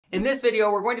In this video,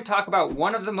 we're going to talk about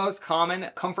one of the most common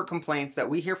comfort complaints that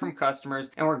we hear from customers,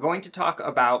 and we're going to talk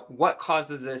about what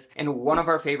causes this and one of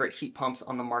our favorite heat pumps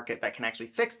on the market that can actually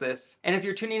fix this. And if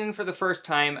you're tuning in for the first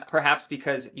time, perhaps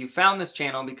because you found this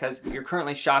channel because you're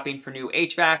currently shopping for new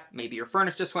HVAC, maybe your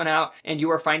furnace just went out, and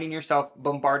you are finding yourself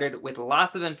bombarded with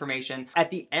lots of information,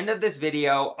 at the end of this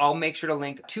video, I'll make sure to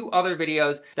link 2 other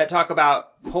videos that talk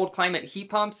about cold climate heat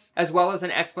pumps, as well as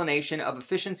an explanation of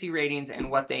efficiency ratings and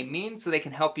what they mean so they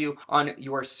can help you on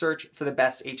your search for the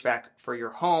best HVAC for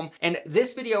your home. And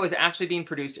this video is actually being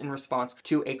produced in response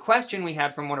to a question we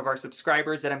had from one of our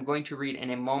subscribers that I'm going to read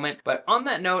in a moment. But on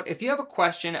that note, if you have a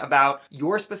question about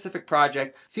your specific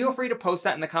project, feel free to post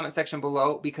that in the comment section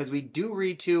below, because we do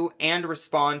read to and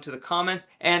respond to the comments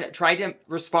and try to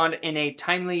respond in a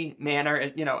timely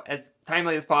manner, as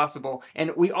timely as possible.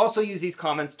 And we also use these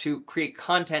comments to create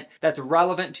content that's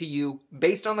relevant to you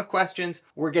based on the questions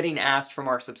we're getting asked from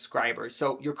our subscribers.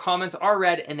 So your comments are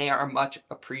read and they are much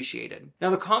appreciated. Now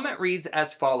the comment reads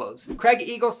as follows. Craig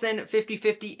Eagleson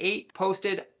 5058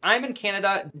 posted, I'm in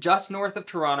Canada, just north of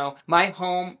Toronto. My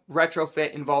home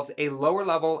retrofit involves a lower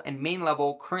level and main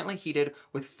level currently heated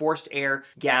with forced air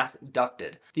gas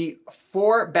ducted. The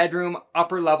 4-bedroom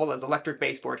upper level is electric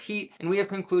baseboard heat, and we have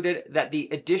concluded that the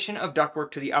addition of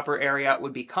ductwork to the upper area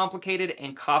would be complicated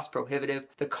and cost prohibitive.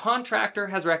 The contractor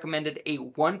has recommended a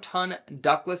 1-ton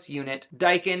ductless unit,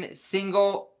 daikin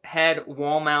single head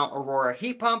wall mount Aurora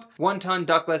heat pump, 1-ton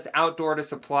ductless outdoor to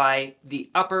supply the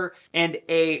upper, and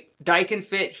a daikin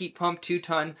fit heat pump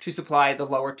 2-ton to supply the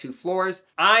lower 2 floors.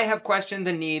 I have questioned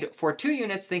the need for 2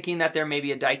 units, thinking that there may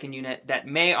be a daikin unit that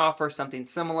may offer something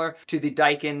similar to the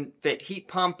daikin fit heat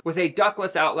pump with a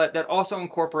ductless outlet that also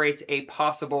incorporates a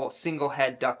possible single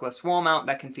head ductless wall mount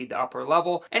that can feed the upper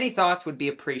level. Any thoughts would be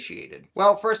appreciated.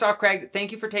 Well, first off, Craig,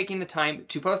 thank you for taking the time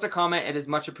to post a comment. It is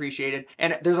much appreciated.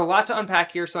 And there's a lot to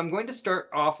unpack here, so I'm going to start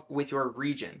off with your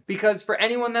region. Because for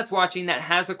anyone that's watching that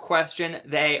has a question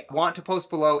they want to post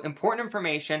below, important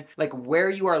information like where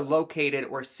you are located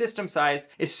or system size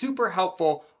is super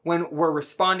helpful when we're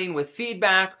responding with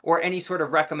feedback or any sort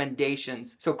of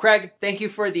recommendations. So Craig, thank you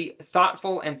for the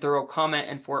thoughtful and thorough comment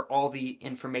and for all the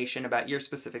information about your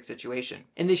specific situation.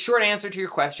 And the short answer to your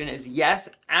question is yes,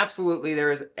 absolutely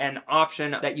there is an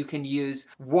option that you can use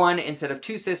 1 instead of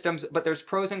 2 systems, but there's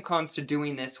pros and cons to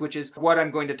doing this, which is what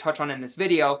I'm going to touch on in this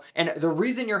video. And the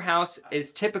reason your house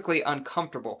is typically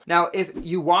uncomfortable. Now, if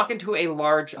you walk into a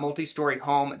large multi-story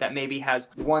home that maybe has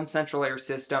 1 central air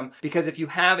system, because if you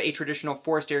have a traditional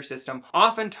forced air system,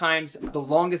 oftentimes the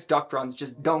longest duct runs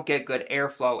just don't get good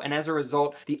airflow, and as a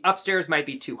result the upstairs might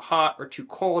be too hot or too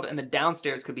cold, and the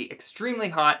downstairs could be extremely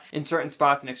hot in certain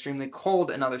spots and extremely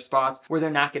cold in other spots where they're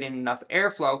not getting enough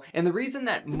airflow. And the reason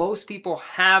that most people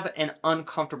have an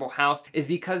uncomfortable house is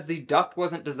because the duct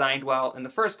wasn't designed well in the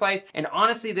first place, and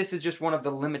honestly this is just one of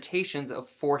the limitations of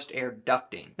forced air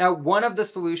ducting. Now, one of the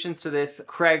solutions to this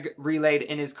Craig relayed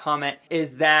in his comment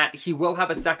is that he will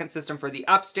have a second system for the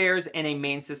upstairs and a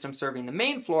main system serving the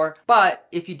main floor, but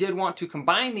if you did want to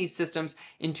combine these systems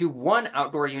into 1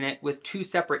 outdoor unit with 2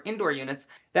 separate indoor units,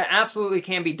 that absolutely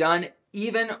can be done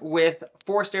even with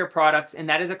forced air products, and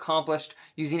that is accomplished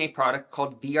using a product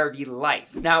called VRV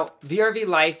Life. Now, VRV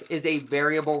Life is a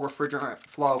variable refrigerant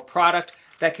flow product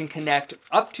that can connect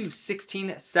up to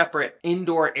 16 separate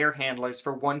indoor air handlers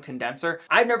for 1 condenser.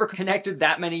 I've never connected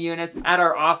that many units. At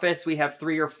our office, we have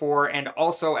 3 or 4, and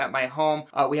also at my home,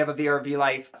 we have a VRV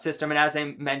Life system, and as I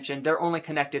mentioned, they're only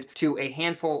connected to a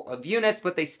handful of units,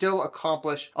 but they still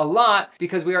accomplish a lot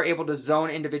because we are able to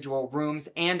zone individual rooms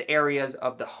and areas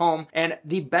of the home. And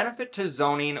the benefit to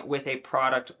zoning with a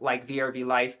product like VRV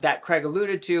Life that Craig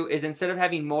alluded to is instead of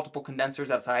having multiple condensers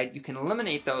outside, you can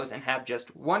eliminate those and have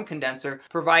just 1 condenser,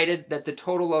 provided that the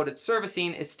total loaded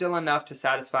servicing is still enough to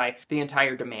satisfy the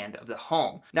entire demand of the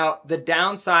home. Now, the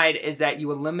downside is that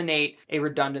you eliminate a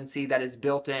redundancy that is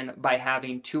built in by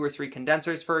having 2 or 3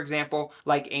 condensers, for example,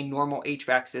 like a normal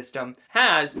HVAC system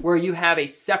has, where you have a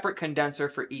separate condenser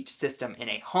for each system in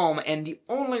a home. And the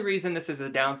only reason this is a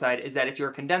downside is that if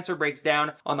your condenser breaks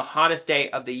down on the hottest day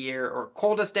of the year or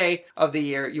coldest day of the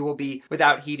year, you will be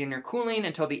without heating or cooling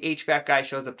until the HVAC guy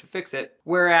shows up to fix it.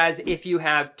 Whereas if you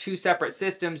have 2 separate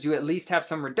systems, you at least have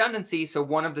some redundancy, so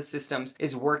one of the systems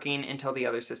is working until the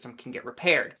other system can get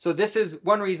repaired. So this is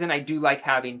one reason I do like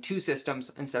having 2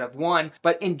 systems instead of 1,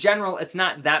 but in general, it's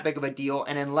not that big of a deal,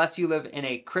 and unless you live in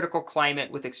a critical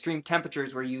climate with extreme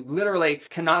temperatures where you literally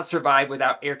cannot survive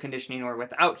without air conditioning or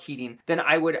without heating, then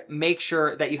I would make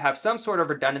sure that you have some sort of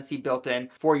redundancy built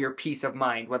in for your peace of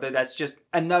mind, whether that's just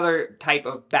another type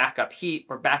of backup heat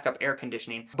or backup air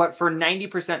conditioning. But for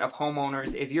 90% of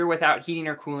homeowners, if you're without heating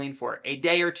or cooling for for a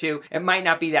day or two, it might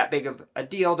not be that big of a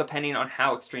deal depending on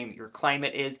how extreme your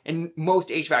climate is, and most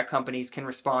HVAC companies can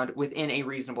respond within a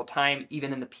reasonable time,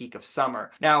 even in the peak of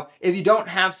summer. Now, if you don't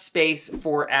have space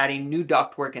for adding new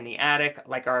ductwork in the attic,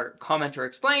 like our commenter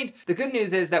explained, the good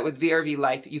news is that with VRV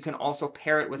Life, you can also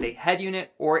pair it with a head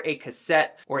unit or a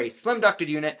cassette or a slim ducted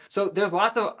unit. So there's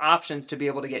lots of options to be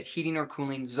able to get heating or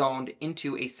cooling zoned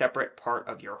into a separate part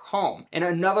of your home. And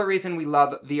another reason we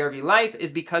love VRV Life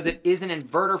is because it is an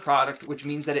inverter product, which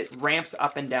means that it ramps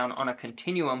up and down on a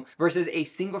continuum versus a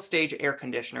single stage air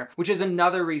conditioner, which is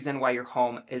another reason why your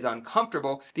home is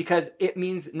uncomfortable, because it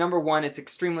means, number one, it's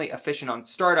extremely efficient on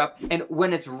startup, and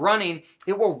when it's running,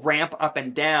 it will ramp up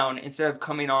and down instead of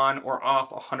coming on or off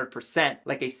 100%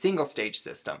 like a single stage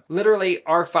system. Literally,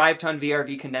 our 5-ton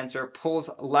VRV condenser pulls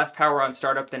less power on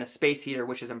startup than a space heater,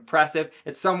 which is impressive.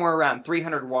 It's somewhere around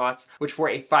 300 watts, which for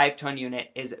a 5-ton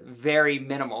unit is very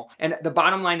minimal. And the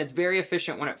bottom line, it's very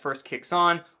efficient when it first kicks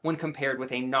on when compared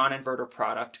with a non-inverter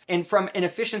product. And from an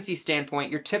efficiency standpoint,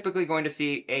 you're typically going to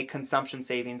see a consumption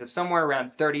savings of somewhere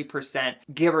around 30%,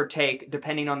 give or take,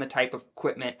 depending on the type of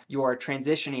equipment you're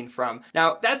transitioning from.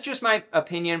 Now, that's just my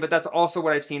opinion, but that's also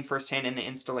what I've seen firsthand in the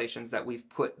installations that we've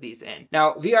put these in.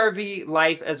 Now, VRV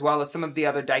Life, as well as some of the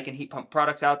other Daikin heat pump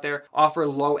products out there, offer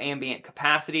low ambient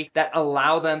capacity that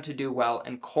allow them to do well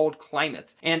in cold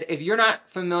climates. And if you're not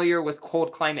familiar with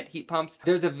cold climate heat pumps,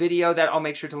 there's a video that I'll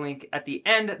make sure to link at the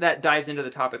end that dives into the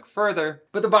topic further.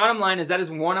 But the bottom line is that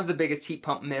is one of the biggest heat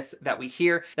pump myths that we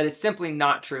hear that is simply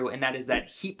not true, and that is that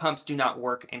heat pumps do not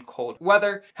work in cold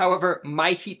weather. However,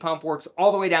 my heat pump works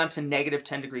all the way down to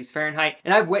 -10 degrees Fahrenheit,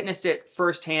 and I've witnessed it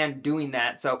firsthand doing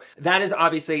that. So that is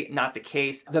obviously not the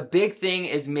case. The big thing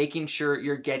is making sure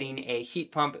you're getting a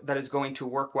heat pump that is going to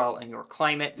work well in your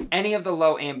climate. Any of the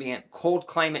low ambient cold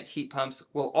climate heat pumps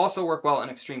will also work well in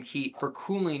extreme heat for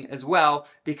cooling as well,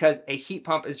 because a heat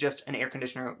pump is just an air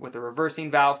conditioner with a reversing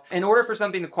valve. In order for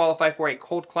something to qualify for a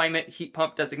cold climate heat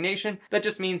pump designation, that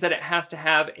just means that it has to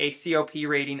have a COP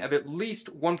rating of at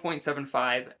least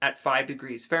 1.75 at 5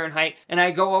 degrees Fahrenheit. And I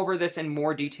go over this in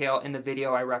more detail in the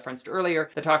video I referenced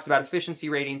earlier that talks about efficiency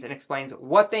ratings and explains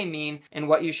what they mean and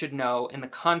what you should know in the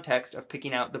context of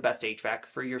picking out the best HVAC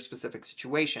for your specific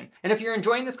situation. And if you're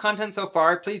enjoying this content so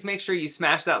far, please make sure you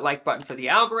smash that like button for the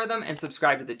algorithm and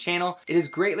subscribe to the channel. It is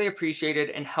greatly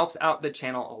appreciated and helps out the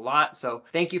channel a lot, so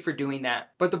thank you for doing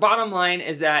that. But the bottom line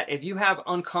is that if you have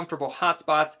uncomfortable hot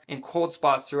spots and cold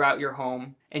spots throughout your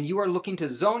home, and you are looking to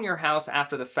zone your house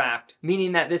after the fact,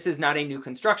 meaning that this is not a new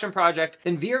construction project,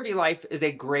 then VRV Life is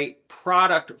a great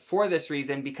product for this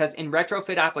reason, because in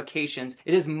retrofit applications,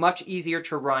 it is much easier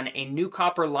to run a new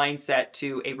copper line set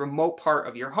to a remote part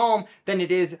of your home than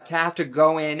it is to have to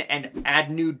go in and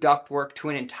add new ductwork to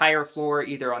an entire floor,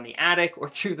 either on the attic or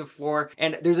through the floor.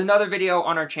 And there's another video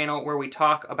on our channel where we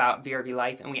talk about VRV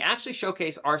Life, and we actually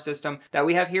showcase our system that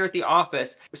we have here at the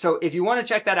office. So if you want to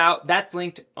check that out, that's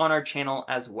linked on our channel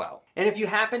as well. And if you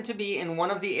happen to be in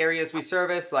one of the areas we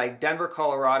service, like Denver,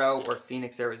 Colorado, or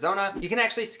Phoenix, Arizona, you can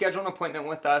actually schedule an appointment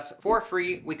with us for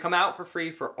free. We come out for free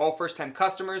for all first-time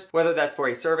customers, whether that's for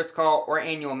a service call or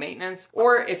annual maintenance,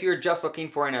 or if you're just looking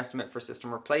for an estimate for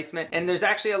system replacement. And there's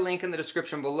actually a link in the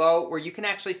description below where you can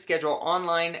actually schedule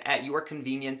online at your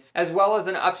convenience, as well as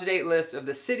an up-to-date list of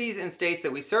the cities and states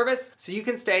that we service, so you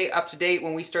can stay up to date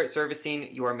when we start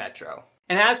servicing your metro.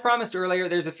 And as promised earlier,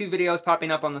 there's a few videos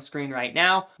popping up on the screen right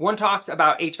now. One talks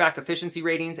about HVAC efficiency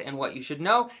ratings and what you should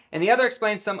know, and the other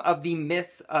explains some of the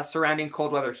myths surrounding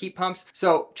cold weather heat pumps.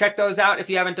 So check those out if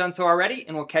you haven't done so already,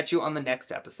 and we'll catch you on the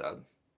next episode.